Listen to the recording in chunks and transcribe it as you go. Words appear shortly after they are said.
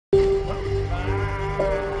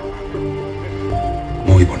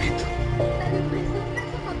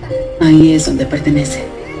Ahí es donde pertenece.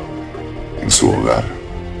 En su hogar,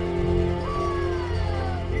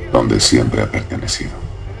 donde siempre ha pertenecido.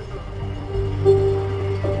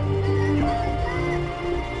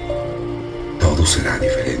 Todo será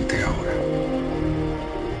diferente ahora.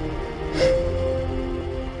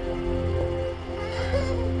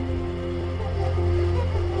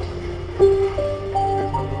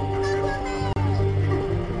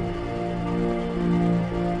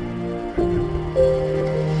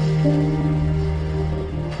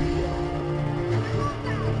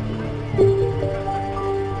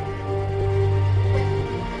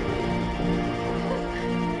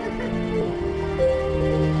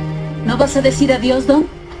 ¿No vas a decir adiós, Don?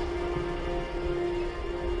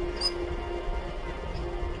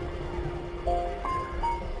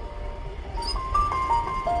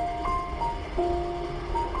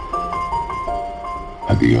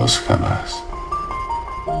 Adiós jamás.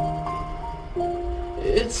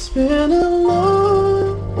 It's been a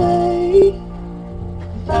long day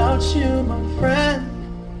without you, my friend,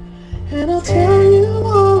 and I'll tell you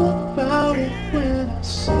all about it when I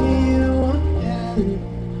see you again.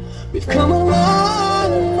 We've come a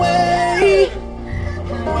long way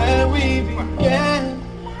from where we began.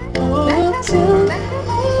 Oh, I'll tell you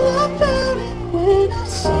all about it when I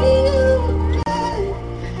see you again.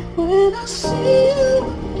 When I see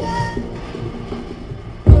you again.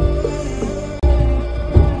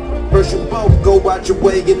 First you both go out your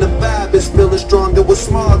way and the vibe is feeling stronger. What's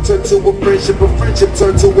small turn to a friendship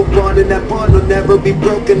turn to a bond, and that bond will never be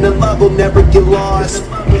broken, the love will never get lost.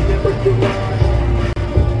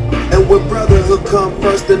 And when brotherhood come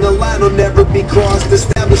first, then the line will never be crossed.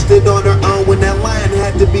 Established it on our own when that line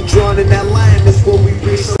had to be drawn, and that line is what we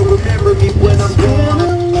reach. So remember me when I'm gone. It's been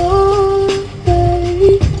a long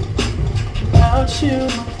day without you,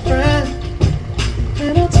 my friend,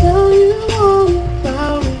 and I'll tell you all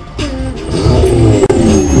about it when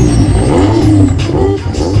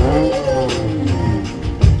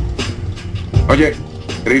Oye,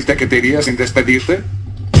 ¿creíste que te irías sin despedirte?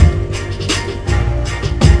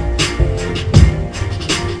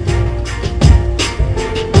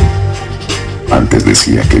 Antes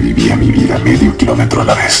decía que vivía mi vida medio kilómetro a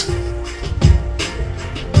la vez.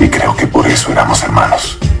 Y creo que por eso éramos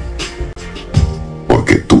hermanos.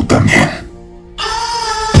 Porque tú también.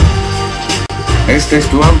 Este es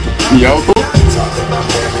tu auto. ¿Mi auto?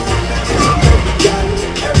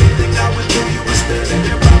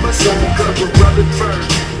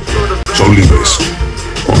 Son libres.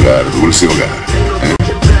 Hogar, dulce hogar.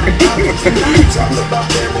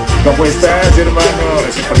 ¿Cómo estás, hermano?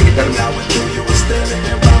 Gracias por invitarme.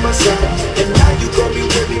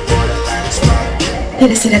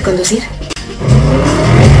 ¿Quieres ir a conducir?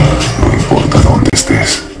 No importa dónde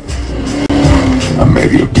estés. A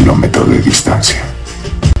medio kilómetro de distancia.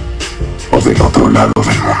 O del otro lado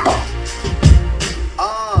del mundo.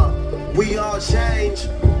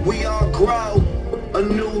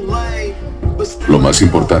 Lo más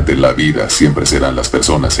importante en la vida siempre serán las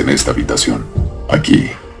personas en esta habitación.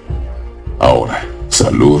 Aquí. Ahora.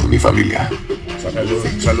 Salud, mi familia. Salud,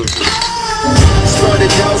 salud.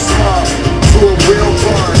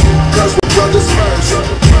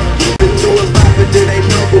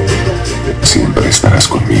 Siempre estarás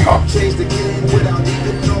conmigo.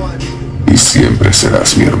 Y siempre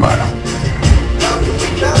serás mi hermano.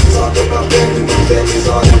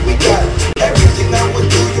 Everything I would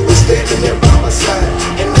do, you were standing there.